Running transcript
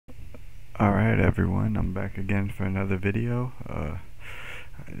Alright everyone, I'm back again for another video.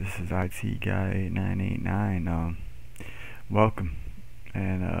 This is IT Guy 8989. Welcome.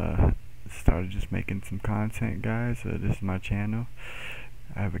 And started just making some content, guys. This is my channel.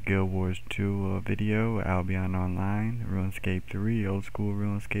 I have a Guild Wars 2 video, Albion Online, RuneScape 3, Old School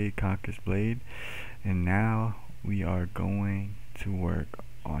RuneScape, Conquest Blade, and now we are going to work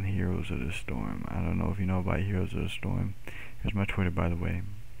on Heroes of the Storm. I don't know if you know about Heroes of the Storm. Here's my Twitter, by the way.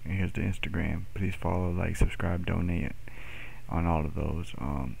 And here's the Instagram. Please follow, like, subscribe, donate on all of those.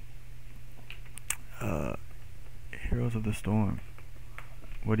 Heroes of the Storm.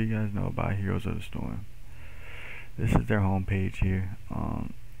 What do you guys know about Heroes of the Storm? This is their homepage here.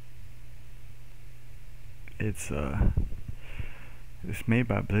 It's made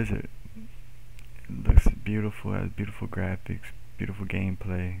by Blizzard. It looks beautiful, has beautiful graphics, beautiful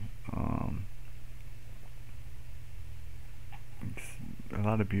gameplay. It's a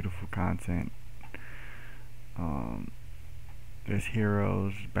lot of beautiful content. There's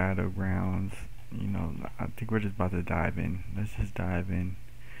heroes, battlegrounds. You know, I think we're just about to dive in. Let's just dive in.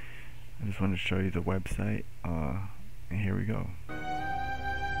 I just want to show you the website. And here we go.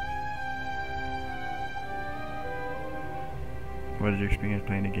 What is your experience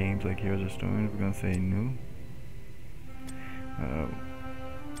playing the games like Heroes of the Storm? We're gonna say new.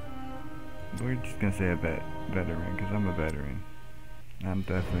 We're just gonna say a veteran, because I'm a veteran. I'm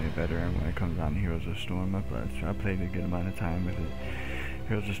definitely a veteran when it comes down to Heroes of the Storm. I played a good amount of time with it.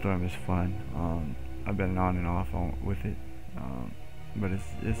 Heroes of the Storm is fun. I've been on and off with it, but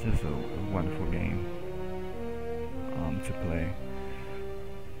it's just a wonderful game to play.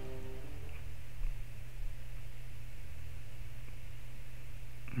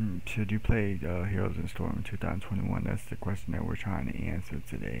 Should you play Heroes of the Storm in 2021? That's the question that we're trying to answer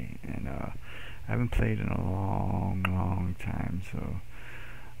today. And I haven't played in a long time, so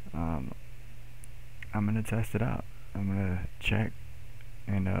I'm gonna test it out. I'm gonna check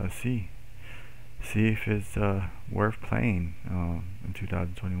and see if it's worth playing in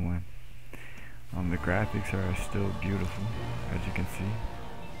 2021. The graphics are still beautiful, as you can see.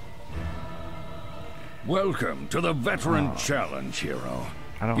 Welcome to the Veteran Challenge, Hero.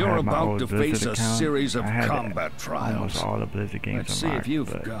 You're about to face a account. series of combat Almost trials. all the Blizzard games. Let's see if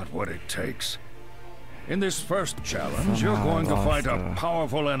you've got what it takes. In this first challenge, you're going to fight a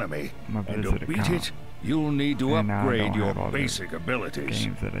powerful enemy. And to beat it, you'll need to upgrade your basic abilities.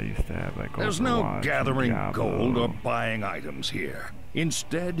 Games that I used to have, like There's no Overwatch, gathering Diablo. gold or buying items here.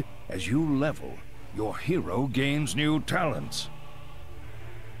 Instead, as you level, your hero gains new talents.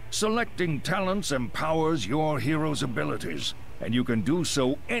 Selecting talents empowers your hero's abilities, and you can do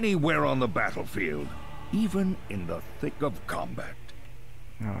so anywhere on the battlefield, even in the thick of combat.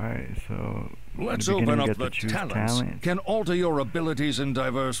 Alright, so Let's open up the talents. Can alter your abilities in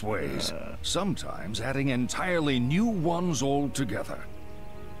diverse ways, sometimes adding entirely new ones altogether.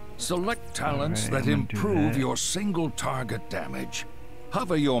 Select talents that improve your single target damage.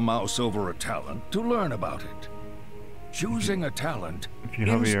 Hover your mouse over a talent to learn about it. Choosing a talent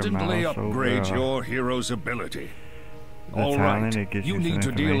instantly upgrades your hero's ability. All right, you need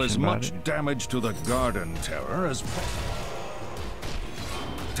to deal as much damage to the Garden Terror as possible.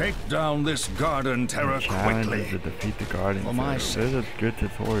 Take down this Garden Terror quickly. To defeat the Garden For my Terror. This is a good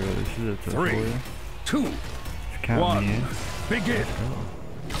tutorial. This is a tutorial. 3, 2, 1, begin.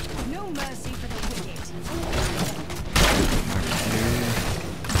 No mercy for the wicked.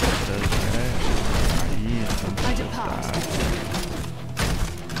 I depart.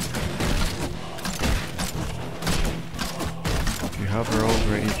 If you hover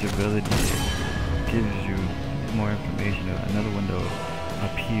over each ability, it gives you more information. Another window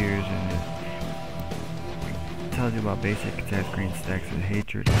appears and it tells you about basic attack. Green stacks with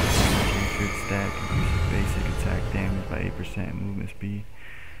hatred. Hatred stack increases basic attack damage by 8% movement speed.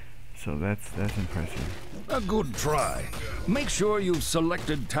 So that's impressive. A good try. Make sure you've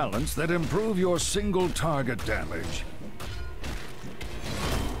selected talents that improve your single target damage.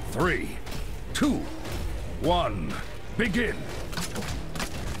 3, 2, 1, begin.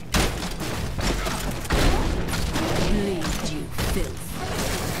 Bleed, you filth.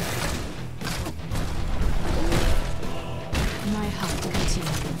 My heart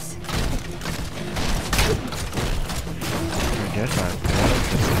continues. I guess I failed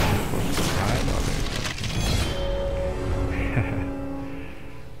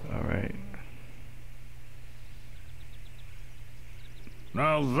already. Alright.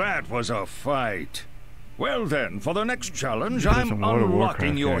 Now that was a fight. Well then, for the next challenge, I'm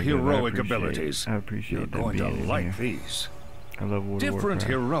unlocking your heroic abilities. I appreciate You're going to like these. I love World of Different Warcraft.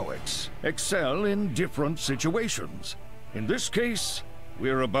 heroics excel in different situations. In this case,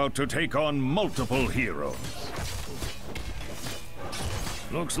 We're about to take on multiple heroes.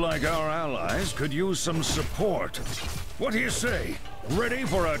 Looks like our allies could use some support. What do you say? Ready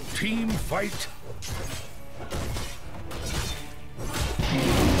for a team fight?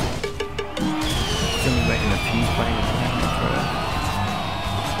 Simulating a team fight.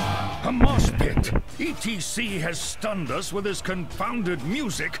 A mosh pit! ETC has stunned us with his confounded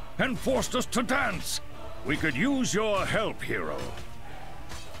music and forced us to dance. We could use your help, hero.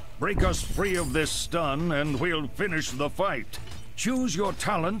 Break us free of this stun and we'll finish the fight. Choose your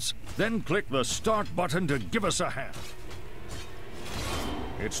talents, then click the start button to give us a hand.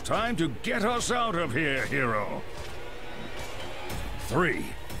 It's time to get us out of here, hero. 3,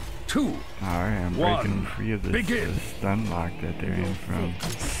 2, Alright, I'm breaking free of this stun lock that they're in from.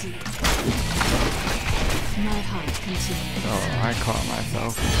 My heart continues. Oh, I caught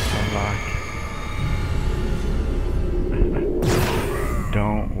myself in the stun lock.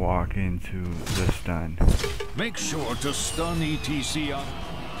 Don't walk into the stun. Make sure to stun ETC on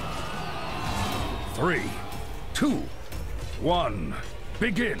 3, 2, 1,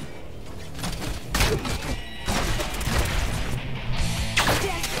 begin.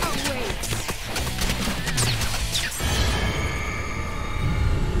 Death awaits.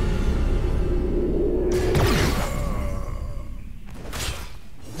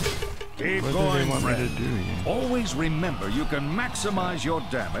 Keep going, friend. Always remember you can maximize your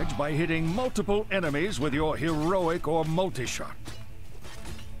damage by hitting multiple enemies with your heroic or multi-shot.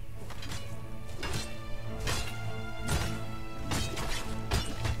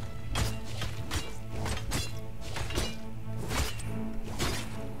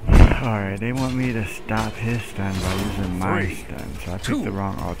 Alright, they want me to stop his stun by using my stun, so I picked the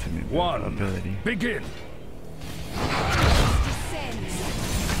wrong ultimate ability. Begin.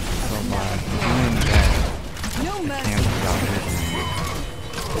 So by doing that, No it mercy. cancels out his move.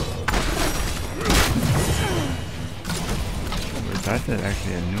 But that's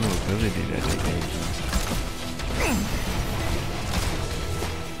actually a new ability that they gave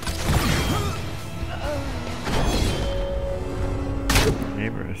me.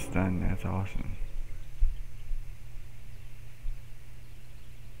 Gave her a stun, that's awesome.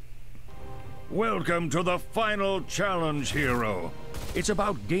 Welcome to the final challenge, hero. It's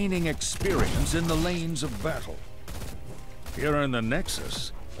about gaining experience in the lanes of battle. Here in the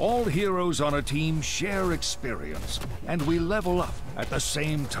Nexus, all heroes on a team share experience, and we level up at the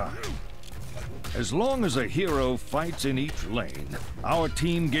same time. As long as a hero fights in each lane, our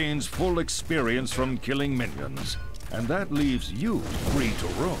team gains full experience from killing minions, and that leaves you free to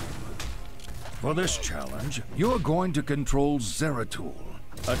roam. For this challenge, you're going to control Zeratul,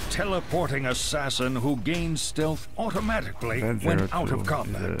 a teleporting assassin who gains stealth automatically when out of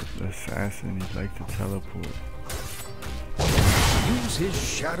combat. He's an assassin, he likes to teleport. Use his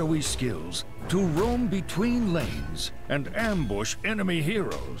shadowy skills to roam between lanes and ambush enemy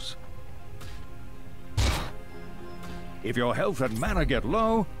heroes. If your health and mana get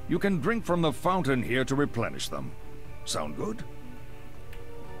low, you can drink from the fountain here to replenish them. Sound good?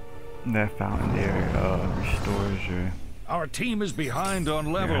 That fountain there restores your... Our team is behind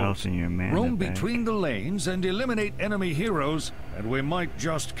on levels. Your health and your mana roam back. between the lanes and eliminate enemy heroes, and we might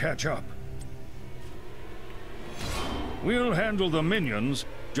just catch up. We'll handle the minions.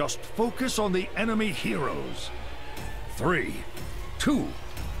 Just focus on the enemy heroes. 3, 2,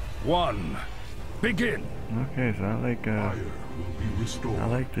 1, begin. Okay, so I like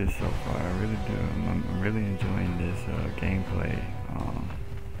this so far. I really do. I'm really enjoying this gameplay.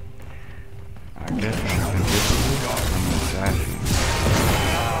 I guess I'm an assassin,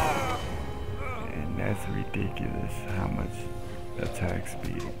 and that's ridiculous. How much attack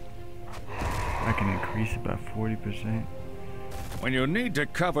speed? I can increase it by 40%. When you need to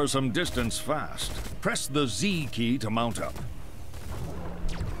cover some distance fast, press the Z key to mount up.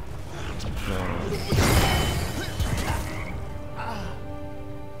 So,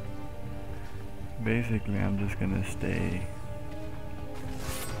 basically, I'm just gonna stay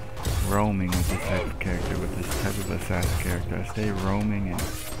roaming with this type of character, with this type of assassin character. I stay roaming and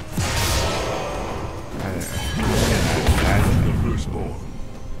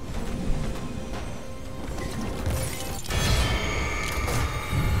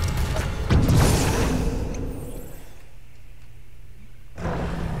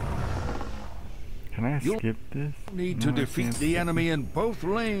Can I skip this? Need to defeat the enemy in both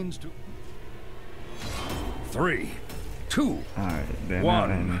lanes. 3, 2, Alright, they're 1, not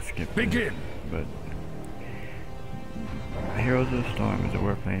letting me skip begin. This, but Heroes of the Storm is a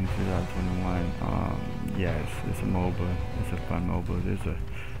we're playing in 2021. Yes, it's a MOBA. It's a fun MOBA. There's a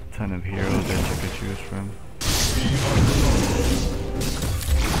ton of heroes that you could choose from.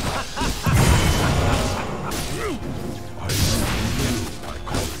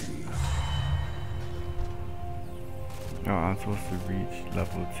 supposed to reach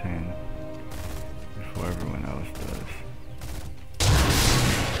level 10 before everyone else does.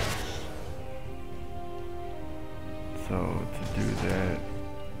 So to do that,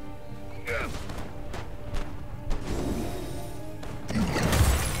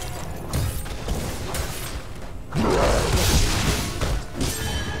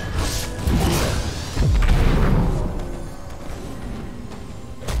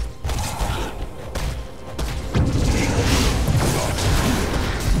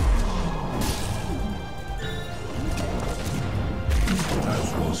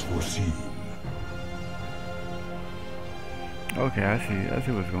 okay, I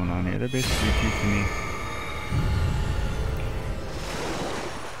see what's going on here. They're basically teaching me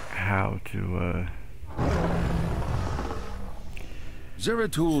how to,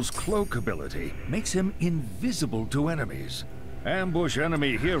 Zeratul cloak ability makes him invisible to enemies. Ambush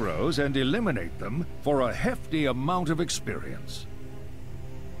enemy heroes and eliminate them for a hefty amount of experience.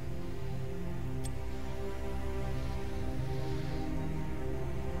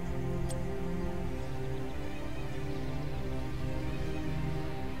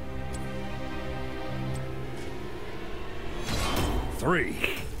 Three,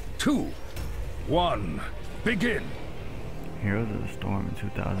 2, 1, begin! Heroes of the Storm in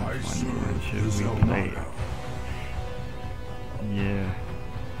 2021. Should we play? Yeah.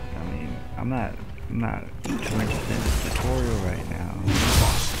 I mean, I'm not too interested in the tutorial right now.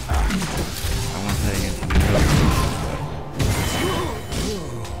 I want to play against the but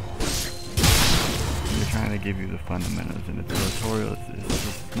they're trying to give you the fundamentals, and the tutorial is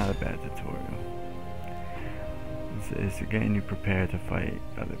just not a bad tutorial. It's getting you prepared to fight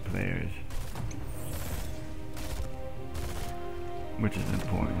other players, which is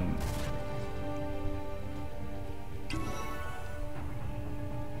important.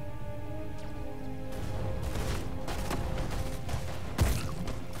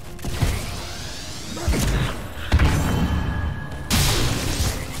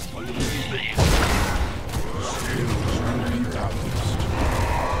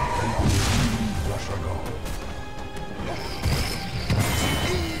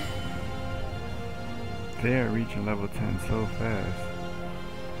 They're reaching level 10 so fast.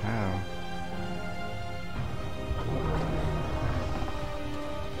 How?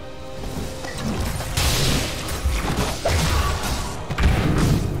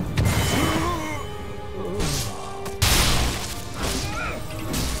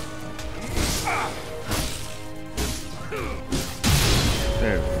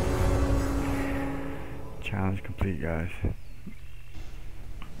 There. Challenge complete, guys.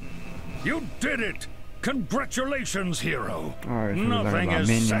 You did it! Congratulations, hero! Alright, so nothing as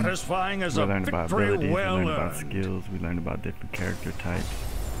minions. satisfying as we a learned about victory abilities, well we learned about earned. skills, we learned about different character types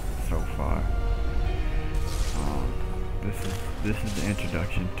so far. This is the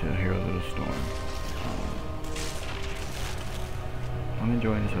introduction to Heroes of the Storm. I'm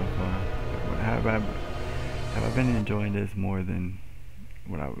enjoying it so far. Have I been enjoying this more than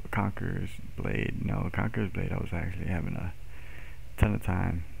Conqueror's Blade? No, Conqueror's Blade I was actually having a ton of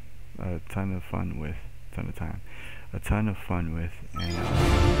time, a ton of fun with, and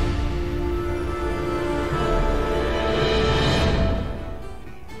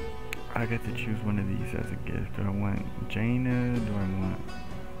I get to choose one of these as a gift. Do I want Jaina? Do I want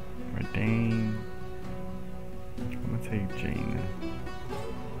Redain? I'm gonna take Jaina.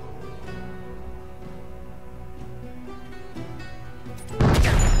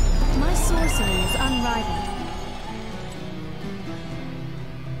 My sorcery is unrivaled.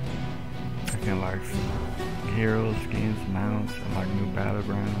 I can like heroes, skins, mounts, unlock new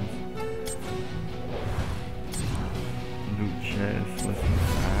battlegrounds, loot chests, what's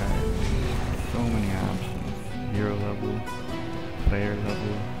inside. So many options. Hero level, player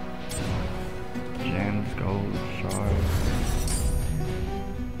level, gems, gold, shards.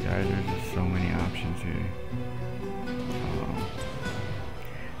 Guys, there's just so many options here.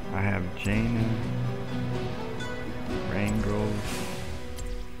 I have Jaina, Raingrove,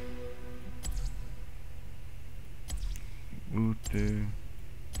 Uther.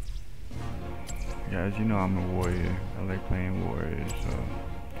 Guys, you know I'm a warrior. I like playing warriors, so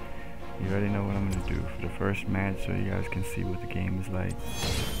you already know what I'm gonna do for the first match, so you guys can see what the game is like.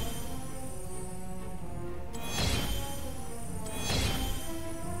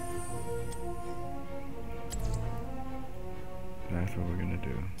 That's what we're gonna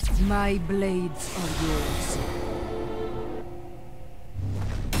do. My blades are yours.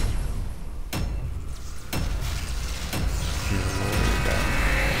 He's a warrior guy.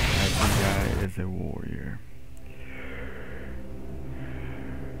 Every guy is a warrior.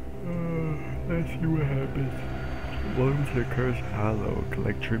 Let's see what happens. Welcome to the Curse Hollow.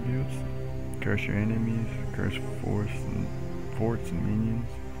 Collect tributes, curse your enemies, curse forts and minions.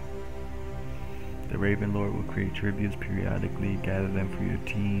 The Raven Lord will create tributes periodically, gather them for your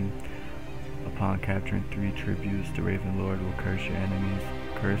team. Upon capturing 3 tributes, the Raven Lord will curse your enemies.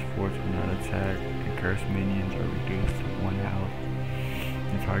 Cursed forts will not attack, and cursed minions are reduced to 1 health.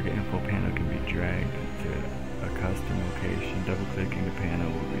 The target info panel can be dragged to a custom location. Double-clicking the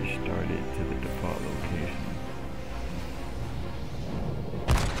panel will restart it to the default location.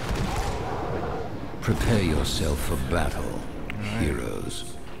 Prepare yourself for battle,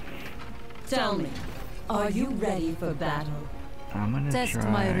 heroes. Tell me, are you ready for battle? I'm gonna test try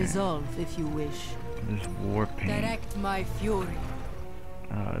my resolve if you wish. This war paint. Direct my fury.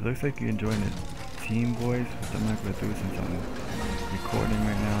 It looks like you're enjoying the team voice, which I'm not gonna do since I'm recording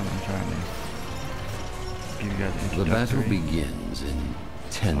right now. I'm trying to give you guys introductory. The battle begins in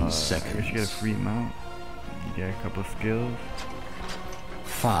 10 seconds. I guess you get a free mount. You get a couple skills.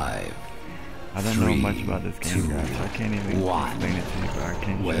 5. I don't know much about this game, guys, so I can't even explain it to you, but I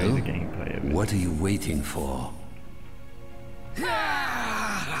can show you the gameplay of it. What are you waiting for? The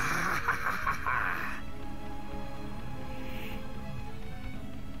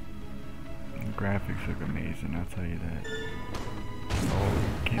graphics look amazing, I'll tell you that.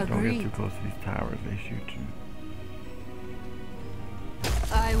 Oh, don't get too close to these towers, they shoot you.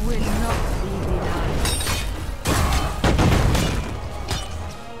 I will not be denied.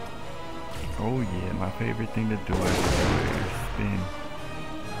 Oh yeah, my favorite thing to do is spin.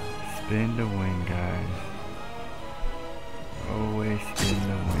 Spin to win, guys. Always spin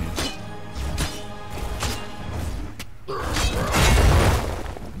to win.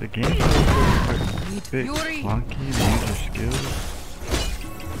 The game is a bit clunky, the user skills.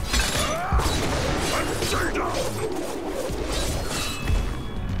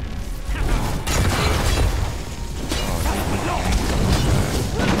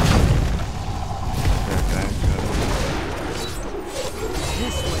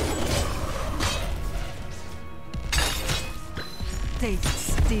 Taste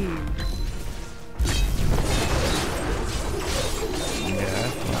steel. Yeah,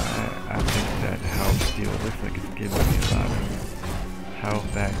 that's why I think that health steal looks like it's giving me a lot of health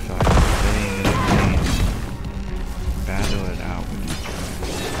back so I can stay in this game and battle it out with these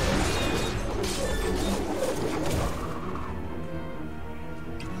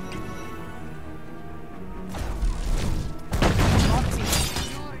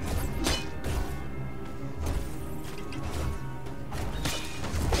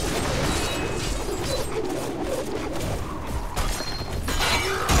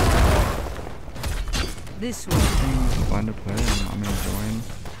This one. It's fun to play, and I'm enjoying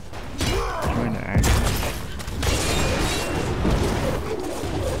the action.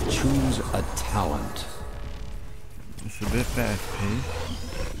 Choose a talent. It's a bit fast paced.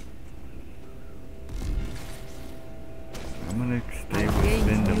 I'm gonna stay with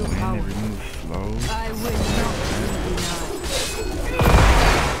spin to win and remove slow. I will not be denied.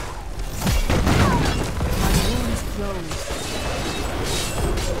 My wounds close.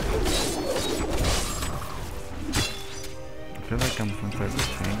 I feel like I'm some type of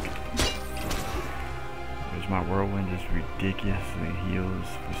tank. Because my whirlwind just ridiculously heals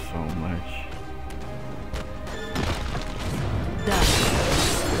for so much.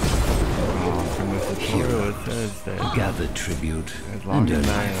 From the tutorial it says that gather tribute as long as I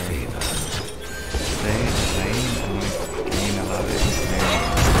stay in the lane, I'm going to gain a lot of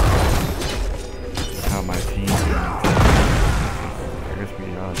experience. How my team can attack. I guess we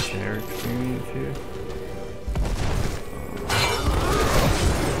all share experience here.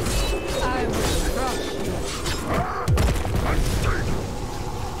 I will crush you.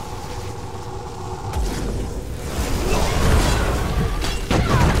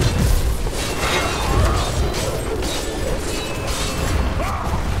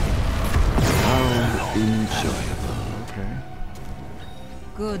 Enjoyable. Okay.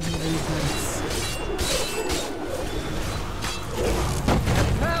 Good riddance.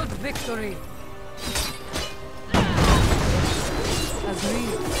 Proud victory.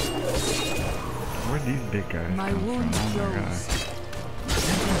 Agreed. Where'd these big guys My come wound from? Oh my god. You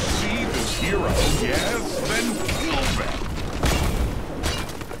see this hero, yes? Then kill them.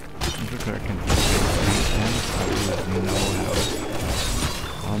 These look like I can do no health.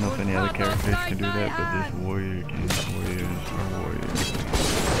 I don't know if any other characters can do that, but this warrior can. Warriors are warriors.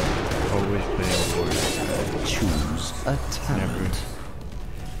 Always play a warrior. Choose a talent.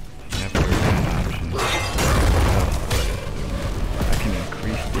 Never an option. I can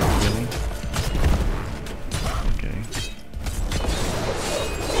increase their healing. Okay.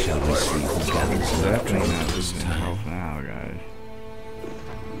 Shall we see who gathers enough Definitely not this losing time? health.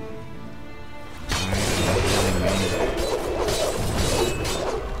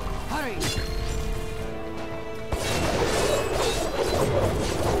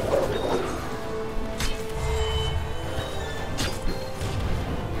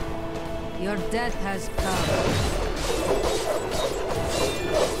 has come.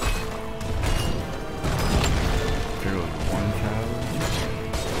 There was one tower.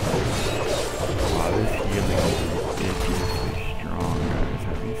 Wow, this healing is ridiculously strong, guys.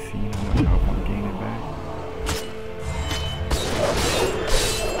 Have you seen how much health I'm gaining back?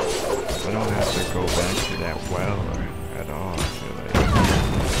 I don't have to go back to that well at all. I feel like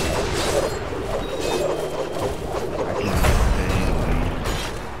I can stay in lane.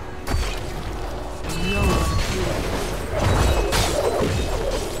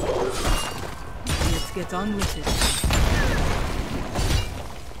 Let's get on with it.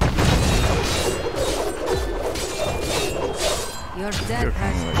 Your death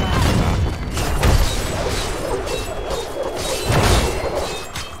has come.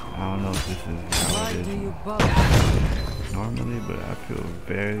 I don't know if this is how Why it do is you bother? normally, but I feel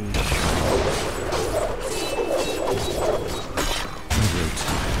very strong. I grow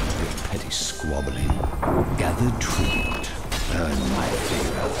tired of your petty squabbling. Gather tribute. Earn my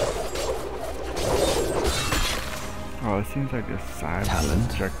favor. Oh, it seems like the side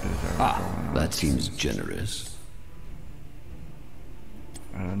Talent? objectives are going on. That seems generous.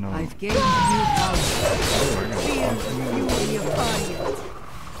 I don't know. I've gained new power. Feel the fury of fire.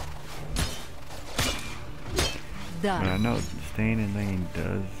 But I Done. know staying in lane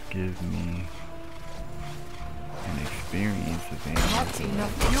does give me an experience advantage. Not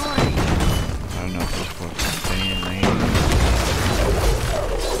enough fury. I don't know if we're supposed to stay in lane to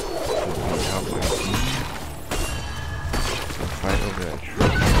help my team. To fight over that tree.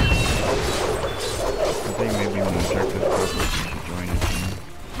 I think maybe when objectives pop up, you should join the team.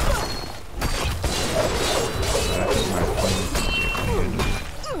 But I think my team is going to get handled.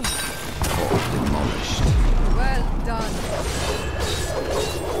 Demolished. Well done.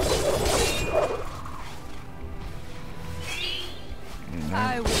 And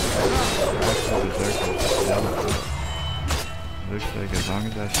I that will actual berserker is still up. Looks like as long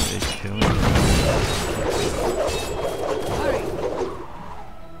as I stay killing them, hurry.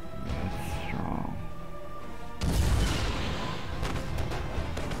 that's strong.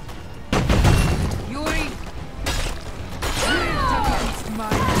 Fury. Sprint against my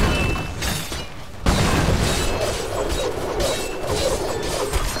will.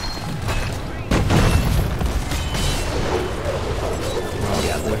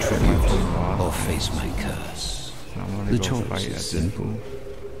 Gather tribute or face my curse. So I'm gonna The go choice fight is at this simple. pool.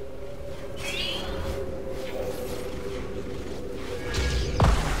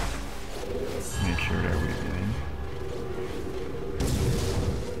 Make sure that we win.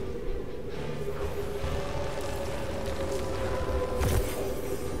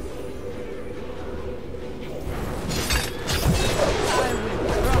 I will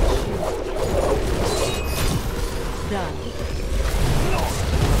crush you. Done.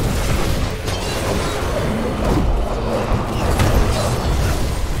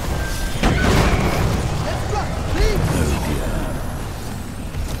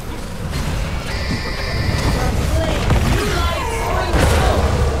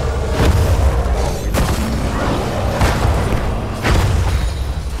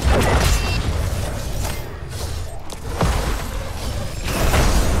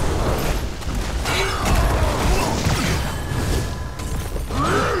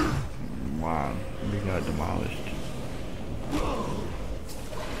 Wow, we got demolished.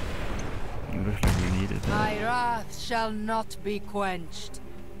 It looks like we needed that. My wrath shall not be quenched.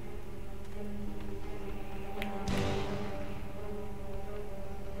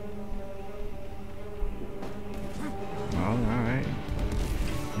 Well, alright.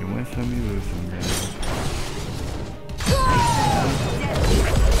 You win some, you lose some, guys.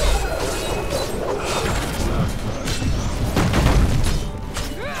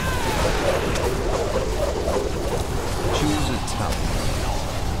 Choose a talent.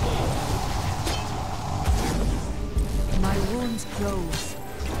 My wounds close.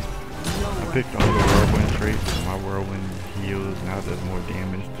 I picked all the whirlwind traits, and my whirlwind heals. Now does more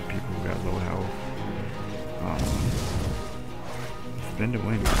damage to people who got low health. Spin to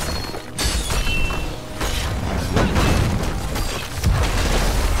win.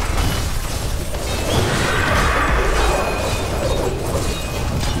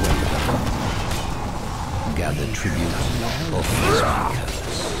 Gather tribute or face my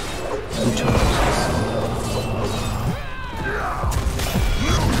curse. The choice is simple.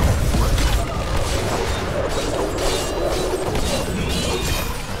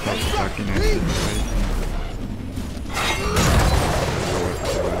 Sucking at this place.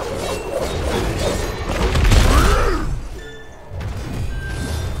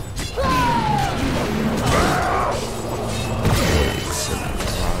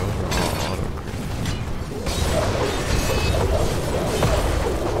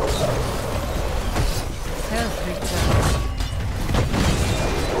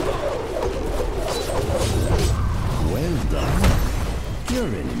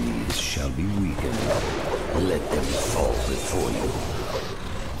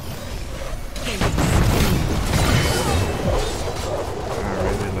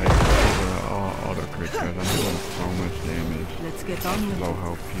 slow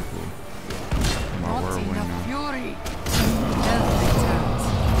help people. My whirlwind now. Fury.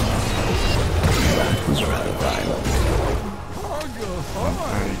 That was rather violent. I'm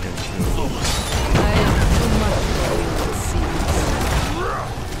trying to get killed. I am too much for you, it seems.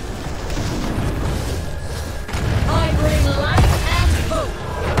 I bring life and hope.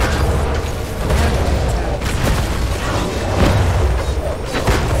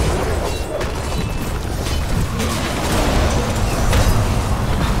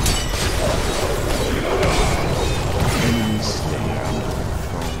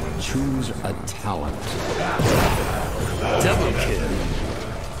 Choose a talent. Double kill.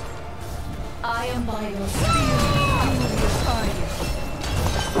 I am by your side.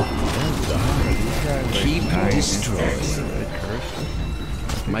 Keep destroyed.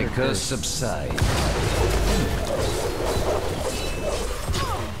 My curse subsides. I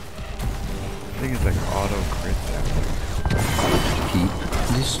think it's like an auto crit that. Keep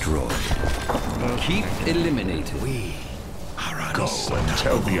destroyed. Keep eliminated. Go and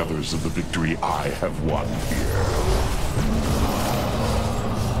tell the others of the victory I have won here.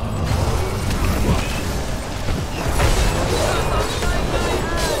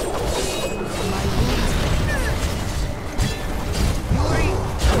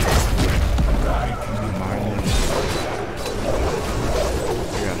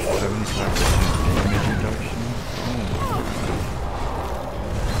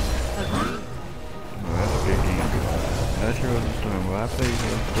 Heroes of the Storm. Well, I played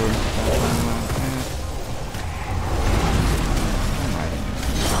Heroes of the Storm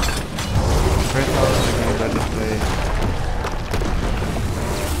first all of the games I just played.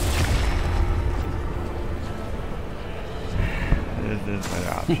 There's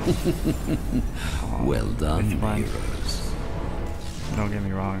better options. Well done, it's fun. heroes. Don't get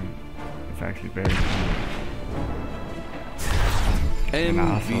me wrong, it's actually very fun. And I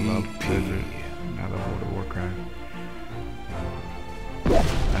also love Blizzard. I love World of Warcraft. I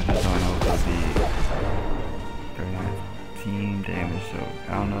just don't know if it'll be very nice team damage, so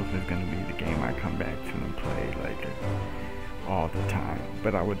I don't know if it's gonna be the game I come back to and play like all the time.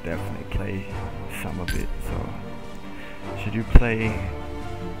 But I would definitely play some of it. So should you play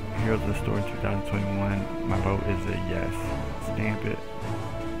Heroes of the Storm 2021? My vote is a yes. Stamp it.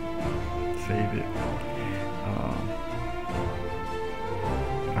 Save it.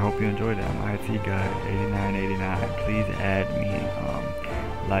 I hope you enjoyed it. I'm IT Guy 8989. Please add me.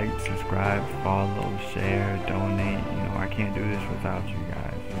 Like, subscribe, follow, share, donate. You know, I can't do this without you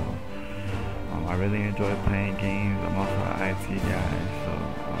guys. So I really enjoy playing games. I'm also an IT guy, so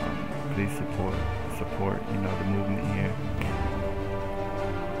please support you know, the movement here.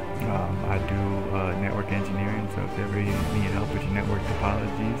 I do network engineering, so if ever you need help with your network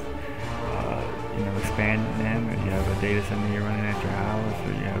topologies, you know, expanding them, or you have a data center you're running at your house,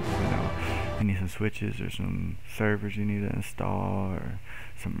 or you have, you know, you need some switches or some servers you need to install, or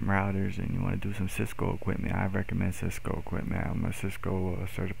some routers, and you want to do some Cisco equipment, I recommend Cisco equipment. I'm a Cisco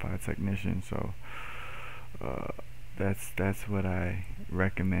certified technician, so that's what I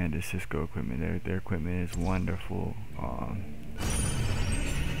recommend is Cisco equipment. Their equipment is wonderful.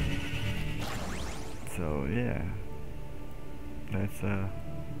 So yeah, that's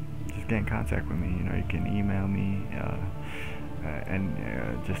just get in contact with me. You know, you can email me and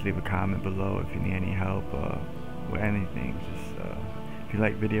just leave a comment below if you need any help with anything. Just if you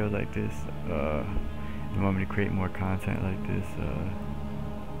like videos like this, you want me to create more content like this,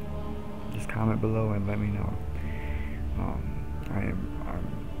 just comment below and let me know. I'm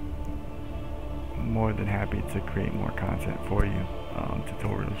more than happy to create more content for you,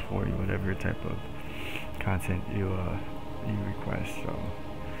 tutorials for you, whatever type of content you request. So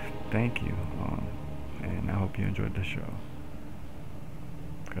thank you, and I hope you enjoyed the show.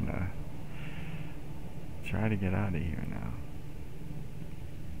 I'm gonna try to get out of here now.